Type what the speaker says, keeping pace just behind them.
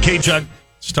K-Chuck,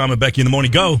 it's Tom and Becky in the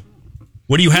morning. Go.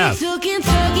 What do you have? A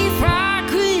Kentucky Fried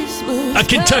Christmas. A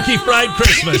Kentucky Fried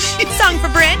Christmas. Song for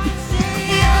Brent.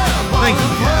 Thank you.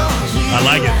 I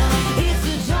like it.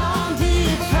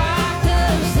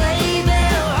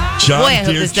 John Boy, I hope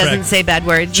Deere this doesn't say bad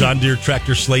words. John Deere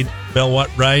tractor sleigh bell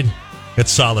ride.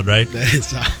 It's solid, right? That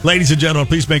is Ladies and gentlemen,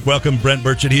 please make welcome Brent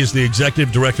Burchett. He is the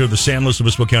executive director of the San Luis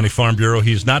Obispo County Farm Bureau.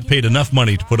 He's not paid enough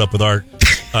money to put up with our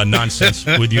nonsense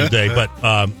with you today.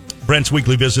 But Brent's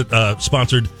weekly visit,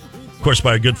 sponsored, of course,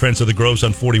 by our good friends of the Groves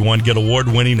on 41. Get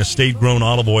award-winning estate-grown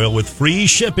olive oil with free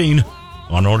shipping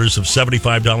on orders of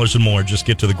 $75 and more. Just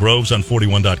get to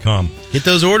thegroveson41.com. Get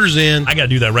those orders in. I got to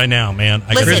do that right now, man.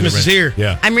 Listen. Christmas is here.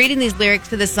 Yeah. I'm reading these lyrics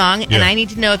to this song, and Yeah. I need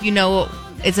to know if you know.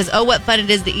 It says, "Oh, what fun it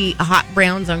is to eat hot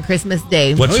browns on Christmas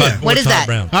Day." What's Oh, hot, yeah. What what's is hot that?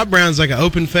 brown? Hot brown's like an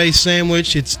open-faced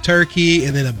sandwich. It's turkey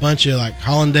and then a bunch of like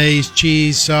hollandaise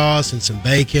cheese sauce and some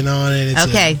bacon on it. It's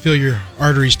Okay. feel your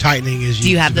arteries tightening as you. Do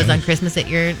you have those on Christmas at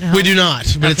your home? We do not,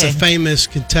 but it's a Okay. famous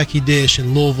Kentucky dish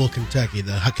in Louisville, Kentucky.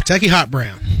 The Kentucky hot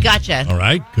brown. Gotcha. All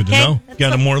right, good to Okay. know.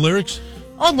 Got any more lyrics?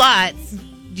 Oh, lots.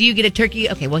 Do you get a turkey?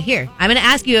 Okay, well, here. I'm going to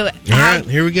ask you All right,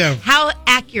 here we go. how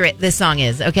accurate this song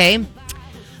is, okay?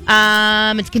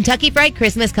 It's Kentucky Fried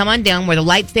Christmas. Come on down where the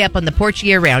lights stay up on the porch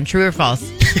year round. True or false?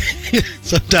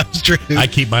 Sometimes true. I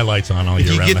keep my lights on all if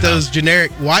year you round. get the those house.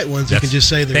 generic white ones, you That's- can just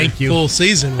say they're thank you. full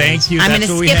season ones. Thank you. I'm That's going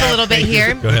to what we skip have. a little bit Thank you.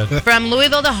 here. Go ahead. From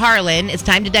Louisville to Harlan, it's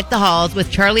time to deck the halls with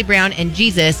Charlie Brown and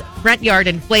Jesus. Front yard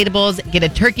inflatables. Get a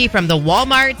turkey from the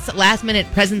Walmarts. Last minute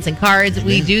presents and cards.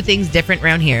 We do things different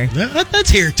around here. That's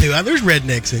here too. There's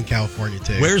rednecks in California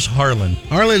too. Where's Harlan?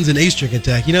 Harlan's in Eastern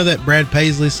Kentucky. You know that Brad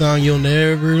Paisley song, "You'll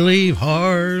Never Leave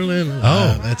Harlan"?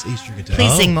 Oh. That's Eastern Kentucky.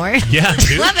 Please sing more. Yeah,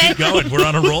 dude, Love it. keep going. We're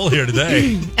on a roll here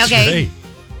today. It's Okay.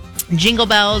 great. Jingle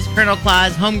bells, Colonel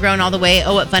Claus, homegrown all the way.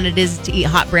 Oh, what fun it is to eat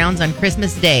hot browns on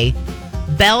Christmas Day.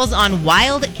 Bells on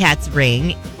Wildcats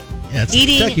ring. Yeah, it's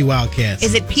Eating- Kentucky Wildcats.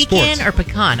 Is it pecan Sports. or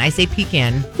pecan? I say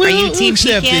pecan. Well, Are you team we'll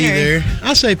accept pecan either.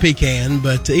 I say pecan,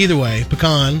 but either way,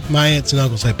 pecan. My aunts and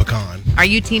uncles say pecan. or are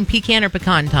you team pecan or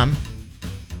pecan, Tom?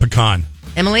 Pecan.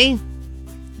 Emily?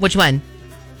 Which one?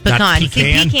 Not Pecan. pecan.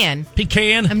 See, pecan.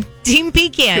 Pecan. I'm team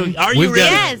pecan. Are you We've really?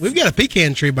 Yes. We've got a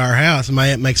pecan tree by our house, and my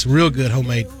aunt makes real good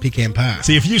homemade pecan pie.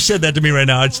 See, if you said that to me right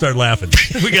now, I'd start laughing.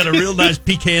 We got a real nice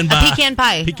pecan pie. pecan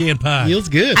pie. Pecan pie. Feels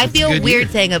good. I It's a feel good weird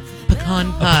year. saying a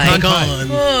pecan pie. pecan pie. Pecan.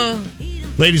 Oh,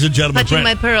 Ladies and gentlemen, touching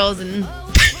Brent, my pearls and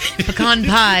pecan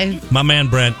pie. my man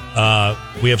Brent,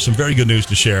 we have some very good news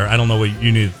to share. I don't know what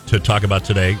you need to talk about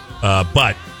today,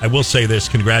 but I will say this.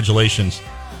 Congratulations.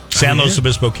 San Luis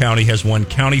Obispo County has won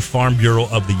County Farm Bureau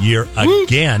of the Year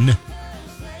again.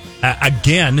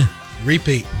 Again.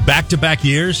 Repeat. Back-to-back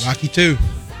years. Rocky 2.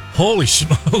 Holy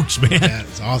smokes, man.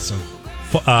 That's awesome.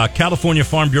 California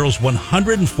Farm Bureau's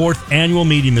 104th annual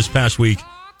meeting this past week.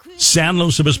 San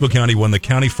Luis Obispo County won the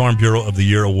County Farm Bureau of the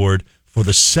Year award for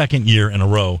the second year in a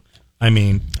row. I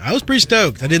mean, I was pretty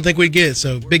stoked. I didn't think we'd get it.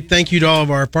 So big thank you to all of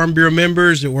our Farm Bureau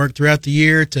members that work throughout the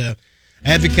year to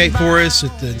advocate for us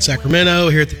in Sacramento,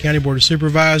 here at the County Board of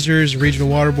Supervisors, regional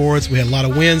water boards. We had a lot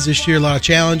of wins this year, a lot of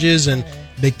challenges, and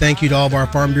big thank you to all of our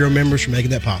Farm Bureau members for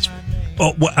making that possible.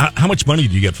 how much money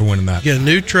did you get for winning that? Get a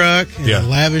new truck and Yeah. a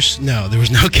lavish. No, there was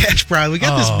no cash prize. We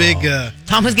got this big,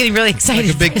 Tom was getting really excited.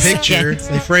 like a big for a picture.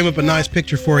 second. They frame up a nice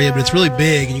picture for you, but it's really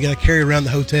big, and you got to carry it around the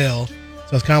hotel.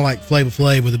 So it's kind of like Flavor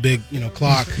Flav with a big,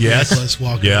 clock necklace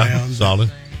walking yeah, around.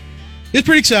 solid. It's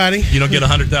pretty exciting. You don't get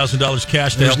 $100,000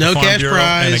 cash to There's help no the Farm cash Bureau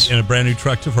prize. and a brand new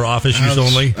truck for office use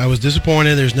only. I was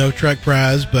disappointed. There's no truck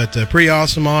prize, but a pretty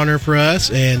awesome honor for us.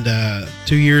 And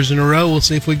 2 years in a row, we'll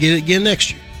see if we get it again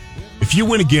next year. If you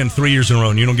win again 3 years in a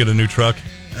row and you don't get a new truck,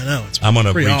 I know. It's I'm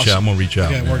gonna pretty reach awesome. out. I'm gonna reach out.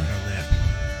 We got to man. work on that.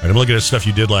 All right, I'm looking at the stuff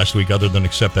you did last week, other than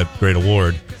accept that great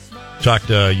award.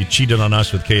 You cheated on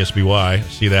us with KSBY.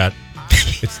 See that?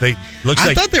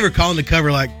 I thought they were calling to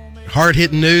cover like hard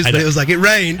hitting news, but it was like it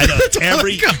rained. I know. That's all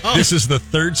it called. This is the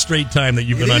third straight time that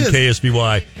you've been It on is.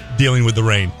 KSBY dealing with the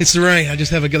rain. It's the rain. I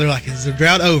just have a good. They're like, is the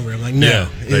drought over? I'm like, no.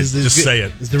 Yeah, just say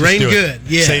it. Is the Just rain do it. good?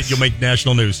 Yes. Say it. You'll make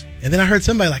national news. And then I heard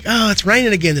somebody like, oh, it's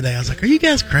raining again today. I was like, are you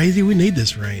guys crazy? We need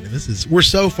this rain. And we're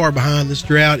so far behind. This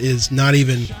drought is not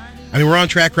even. I mean, we're on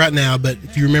track right now, but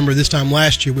if you remember this time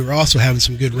last year, we were also having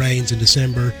some good rains in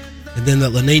December. And then the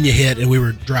La Nina hit, and we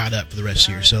were dried up for the rest of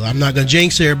the year. So I'm not going to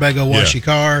jinx it. Everybody go wash your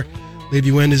car. Leave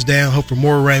your windows down. Hope for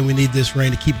more rain. We need this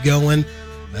rain to keep going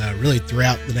really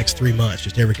throughout the next 3 months,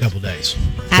 just every couple of days.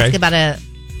 Ask Okay. about a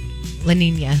La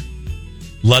Nina.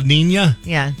 La Nina?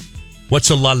 Yeah. What's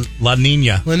a La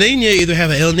Nina? La Nina either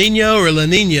have a El Nino or La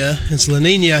Nina. And so La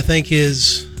Nina, I think,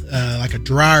 is like a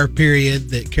drier period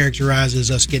that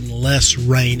characterizes us getting less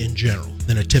rain in general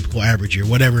than a typical average year.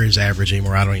 Whatever is average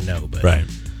anymore, I don't even know. But Right.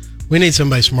 we need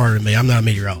somebody smarter than me. I'm not a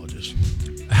meteorologist.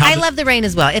 I love the rain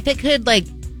as well. If it could, like,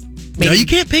 maybe No, you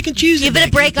can't pick and choose. give it a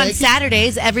Becky. break on Take it.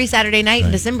 Saturdays. Every Saturday night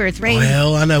in December, it's rain.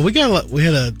 Well, I know we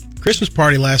had a Christmas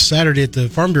party last Saturday at the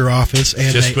Farm Bureau office,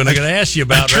 and Just what I'm going to ask you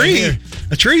about right here.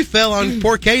 a tree fell on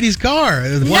poor Katie's car.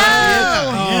 No!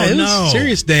 Yeah, it was no.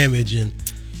 serious damage, and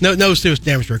no serious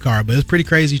damage to her car, but it was a pretty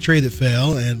crazy tree that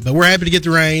fell. But we're happy to get the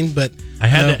rain. But I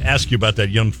had to ask you about that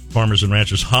Young Farmers and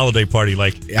Ranchers holiday party.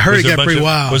 Like, I heard was it there a got bunch pretty of-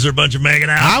 wild. Was there a bunch of making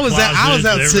out? I was out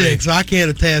closets, sick, everything? so I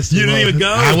can't attest. You didn't even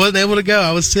go? I wasn't able to go.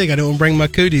 I was sick. I didn't want to bring my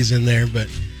cooties in there, but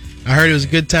I heard it was a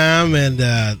good time, and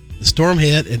the storm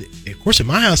hit, and of course at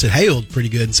my house it hailed pretty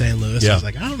good in San Luis. Yeah. I was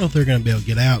like, I don't know if they're going to be able to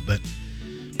get out, but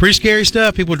pretty scary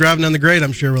stuff. People driving down the grade,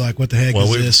 I'm sure, were like, what the heck Well, is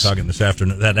we were this? talking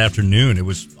that afternoon. It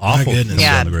was awful. goodness. coming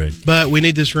Yeah. down the grade. But we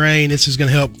need this rain. This is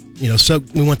going to help,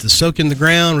 we want to soak in the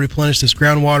ground, replenish this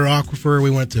groundwater aquifer.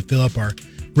 We want to fill up our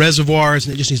reservoirs,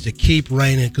 and it just needs to keep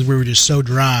raining because we were just so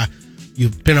dry.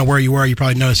 Depending on where you were, you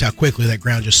probably noticed how quickly that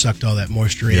ground just sucked all that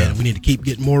moisture Yeah. in. We need to keep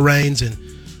getting more rains, and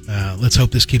let's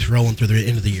hope this keeps rolling through the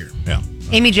end of the year. Yeah.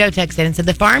 Amy Jo texted and said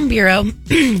the Farm Bureau,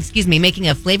 excuse me, making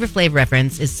a Flavor Flav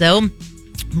reference is so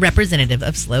representative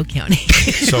of SLO County.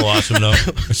 So awesome, though.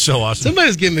 It's so awesome.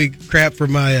 Somebody's giving me crap for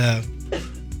my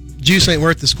Juice Ain't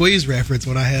Worth the Squeeze reference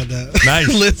when I had Nice.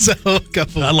 Lizzo a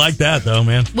couple. I like that, though,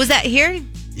 man. Was that here?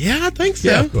 Yeah, I think so.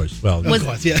 Yeah, of course. Well, Of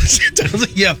course, yes.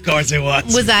 Yeah, of course it was.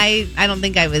 Was I don't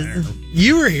think I was.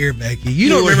 You were here, Becky. You You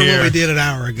don't were remember here. what we did an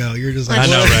hour ago. You're just like, I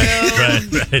know,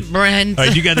 what? right. Brent. All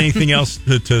right, you got anything else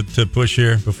to push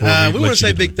here before We let want to you say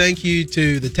a get big thank you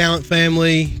to the Talent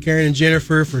family, Karen and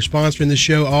Jennifer, for sponsoring the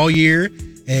show all year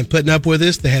and putting up with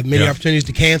us. They have many Yeah. opportunities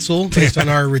to cancel based on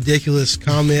our ridiculous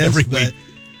comments, Every but week.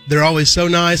 they're always so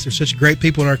nice. They're such great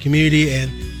people in our community,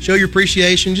 and show your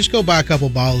appreciation. Just go buy a couple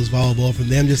bottles of olive oil from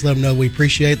them. Just let them know we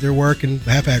appreciate their work and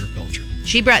half agriculture.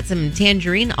 She brought some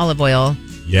tangerine olive oil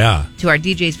Yeah, to our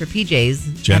DJs for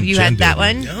PJs. Jen- Have you Jen had that did.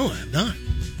 one? No, I have not.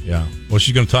 yeah. Well,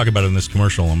 she's going to talk about it in this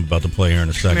commercial I'm about to play here in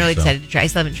a second. I'm really so. excited to try. I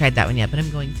still haven't tried that one yet, but I'm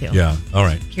going to. Yeah. All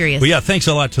right. Curious. Well, yeah. Thanks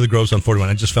a lot to the Groves on 41.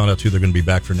 I just found out too they're going to be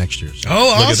back for next year. So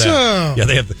Oh, look at that. awesome. Yeah,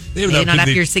 they have the Maybe not after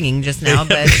opportunity- your singing just now,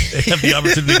 they but have the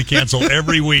opportunity to cancel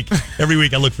every week. Every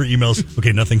week I look for emails.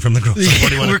 Okay, nothing from the Groves on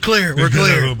 41. We're clear. We're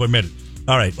clear. We made it.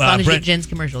 All right. as long as you get Brent, Jen's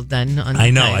commercials done. On I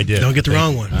know time. I did. Don't get the Thank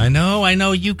wrong you. one. I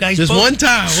know. You guys Just both- one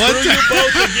time. One Screw you time.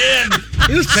 both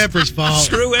again. It was Pepper's fault.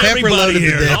 Screw Pepper everybody loaded the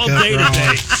here deck all up day wrong.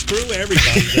 today. Screw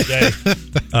everybody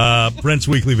today. Brent's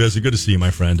weekly visit. Good to see you,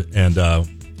 my friend. And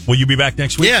will you be back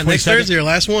next week? Yeah, next 22nd? Thursday, our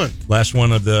last one. Last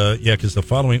one of the because the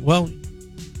following. Well,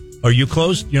 are you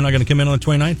closed? You're not going to come in on the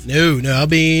 29th? No, I'll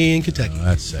be in Kentucky. Oh,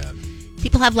 that's sad.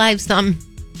 People have lives, some.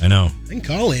 I know. I can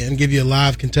call in and give you a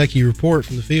live Kentucky report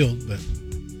from the field, but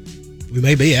we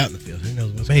may be out in the field. Who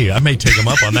knows what's Hey, I may take them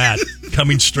up on that.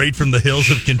 Coming straight from the hills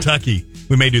of Kentucky.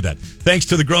 We may do that. Thanks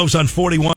to the Groves on 41.